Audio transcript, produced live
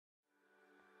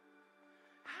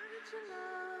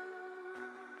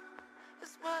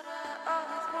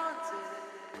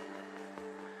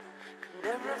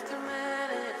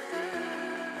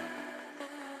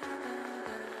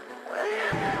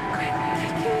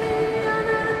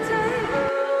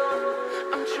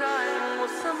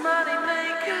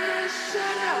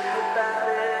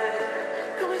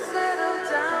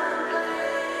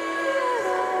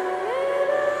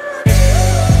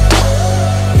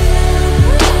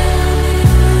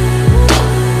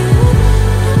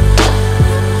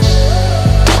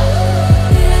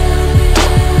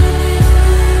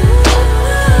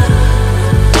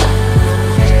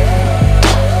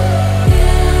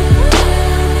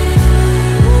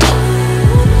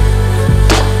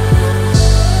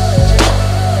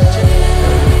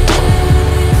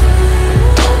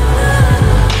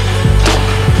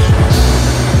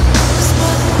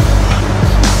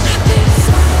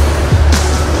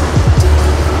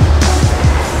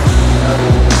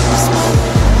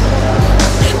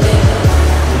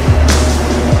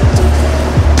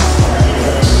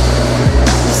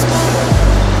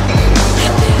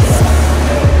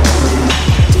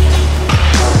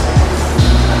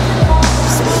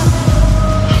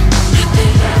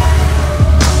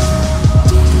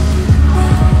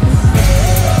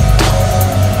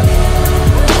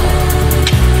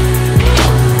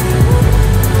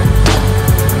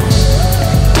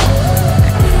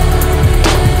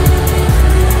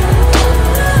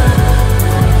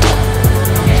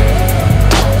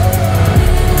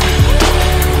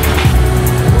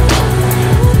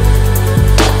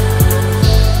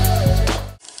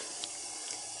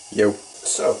Yo.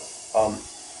 So,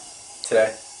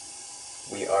 today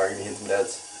we are gonna be hitting some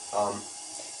deads.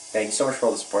 Thank you so much for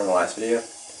all the support in the last video.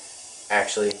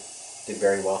 Actually, did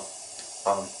very well.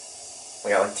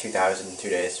 We got like 2,000 in 2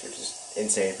 days, which is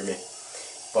insane for me.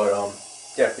 But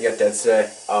yeah, we got deads today.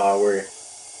 We're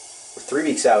 3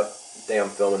 weeks out the day I'm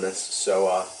filming this,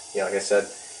 so yeah, like I said,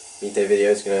 meet day video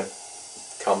is gonna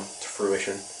come to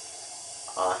fruition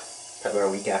probably about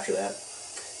a week after that.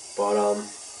 But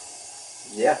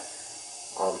yeah,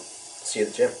 see you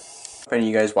at the gym. If any of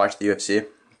you guys watch the UFC,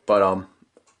 but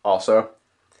also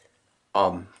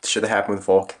the shit that happened with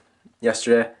Volk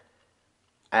yesterday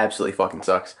absolutely fucking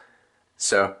sucks.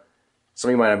 So some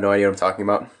of you might have no idea what I'm talking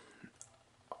about.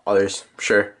 Others,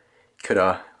 sure, could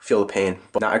feel the pain,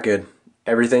 but not good.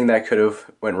 Everything that could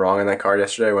have went wrong in that card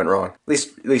yesterday went wrong. At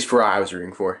least for what I was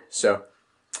rooting for. So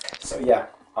yeah,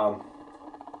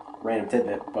 random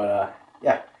tidbit, but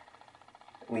yeah,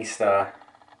 at least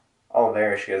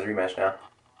Oliveira should get his rematch now.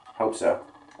 Hope so.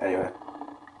 Anyway,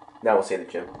 now we'll see you at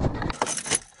the gym.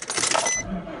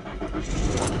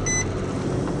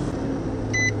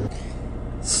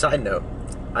 Side note,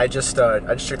 I just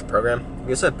checked the program.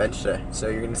 We also have bench today, so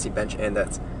you're gonna see bench and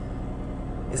deads.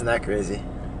 Isn't that crazy?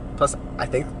 Plus, I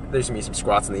think there's gonna be some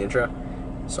squats in the intro.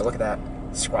 So look at that: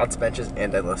 squats, benches,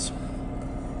 and deadlifts.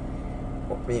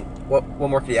 What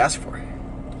more could you ask for?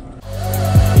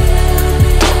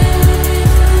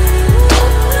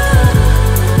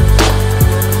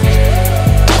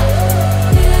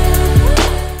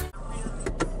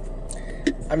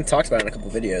 I haven't talked about it in a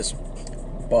couple videos,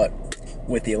 but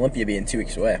with the Olympia being 2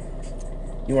 weeks away,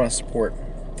 you want to support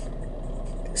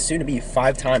soon-to-be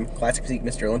 5-time Classic Physique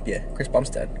Mr. Olympia, Chris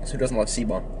Bumstead, because who doesn't love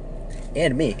C-Bum,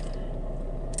 and me.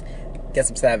 Get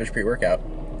some Savage pre-workout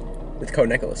with code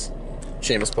Nicholas.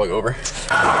 Shameless plug over.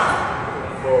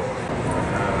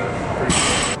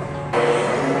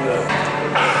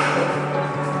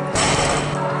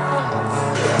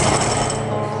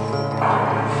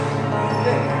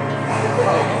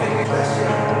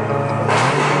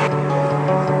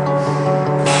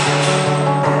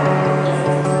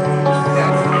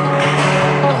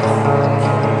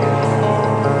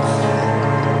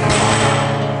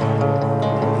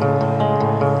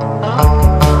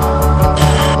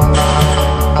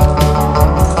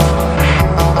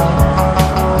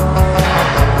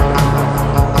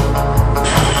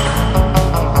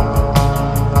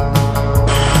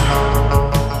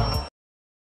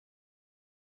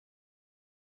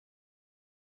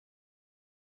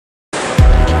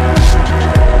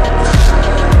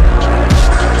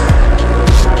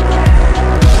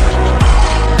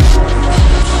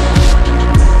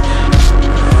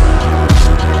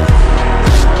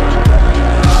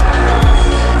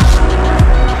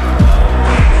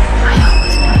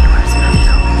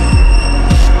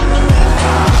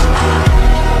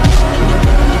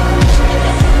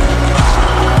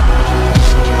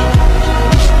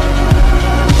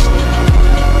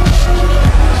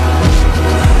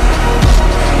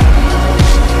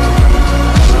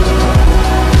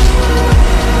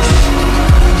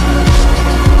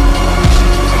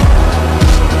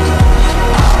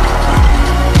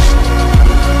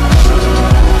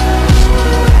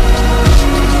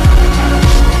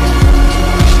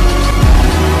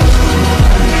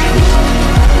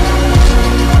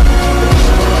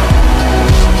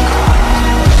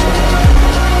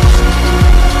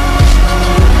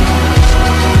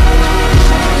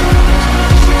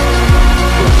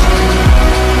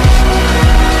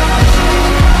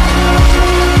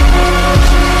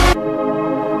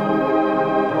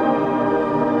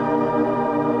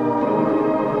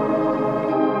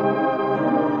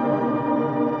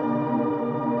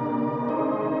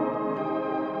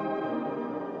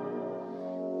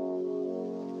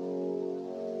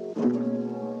 Mr.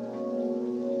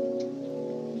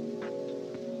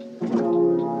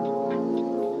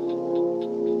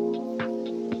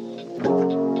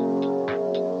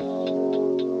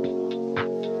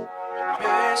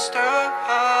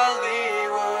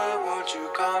 Hollywood, won't you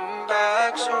come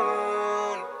back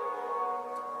soon?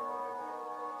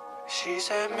 She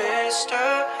said,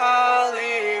 Mr.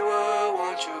 Hollywood,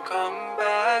 won't you come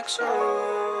back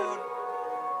soon?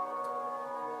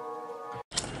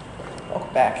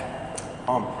 Welcome back.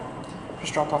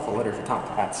 Just dropped off a litter for top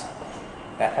hats.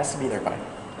 That has to be there by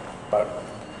about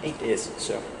 8 days,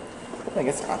 so I think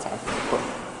it's about time. But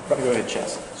I'm about to go hit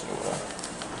chest.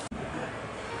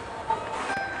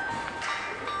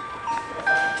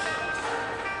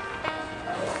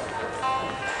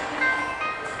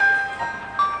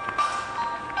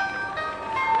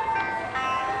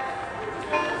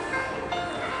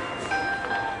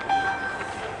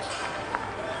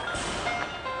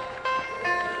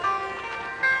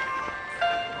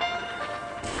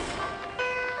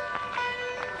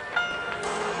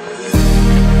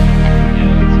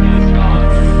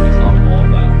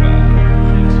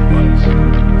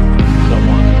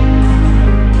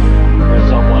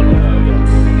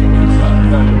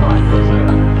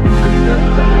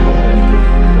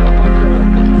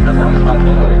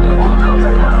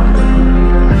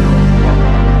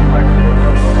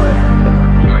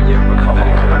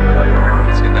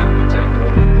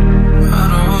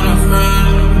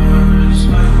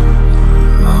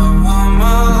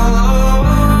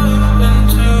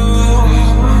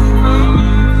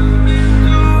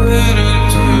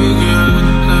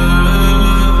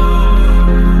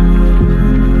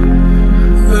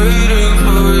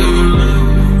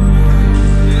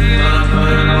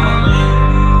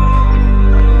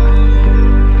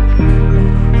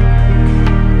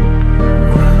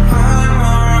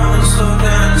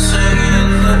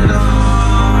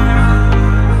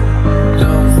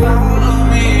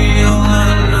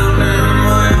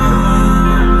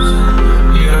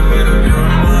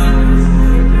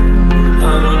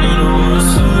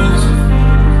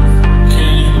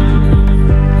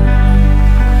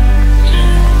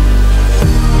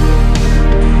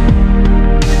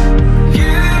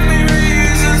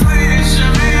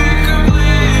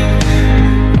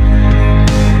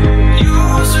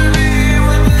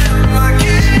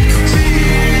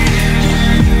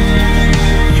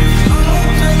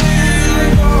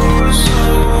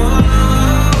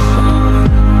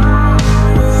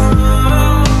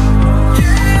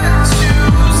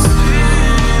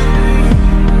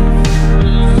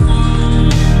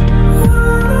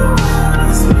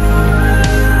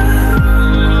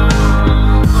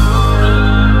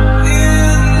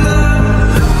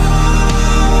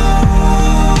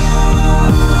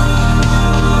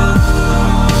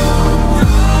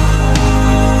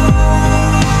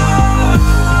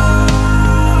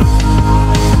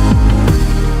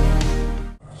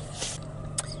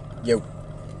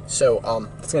 So,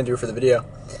 that's gonna do it for the video.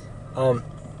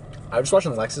 I was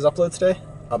watching Lexx's upload today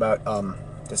about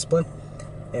discipline,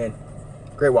 and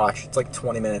great watch. It's like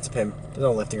 20 minutes of him. There's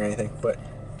no lifting or anything, but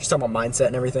just talking about mindset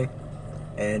and everything.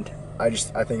 And I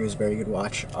think it was a very good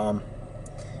watch.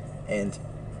 And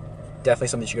definitely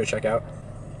something you should go check out.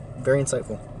 Very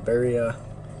insightful, very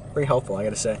helpful, I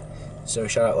gotta say. So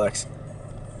shout out Lexx.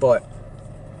 But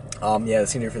yeah,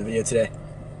 that's gonna do it for the video today.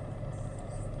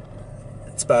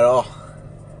 That's about all.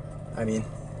 I mean,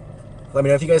 let me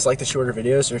know if you guys like the shorter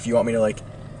videos, or if you want me to, like,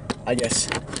 I guess,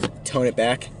 tone it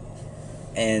back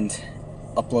and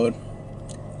upload,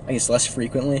 I guess, less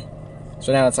frequently.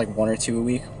 So now it's like 1 or 2 a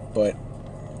week, but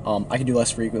I can do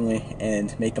less frequently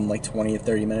and make them like 20 to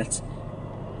 30 minutes.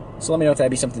 So let me know if that'd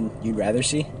be something you'd rather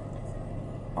see,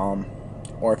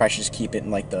 or if I should just keep it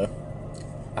in like the,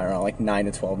 I don't know, like 9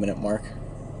 to 12 minute mark.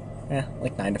 Yeah,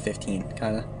 like 9 to 15,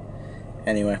 kind of.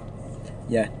 Anyway,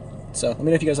 yeah. So let me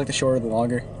know if you guys like the shorter or the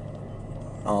longer.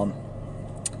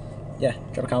 Yeah,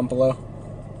 drop a comment below.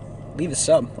 Leave a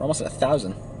sub. We're almost at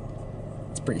 1,000.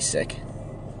 It's pretty sick.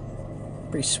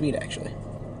 Pretty sweet, actually.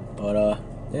 But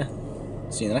yeah,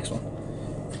 see you in the next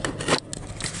one.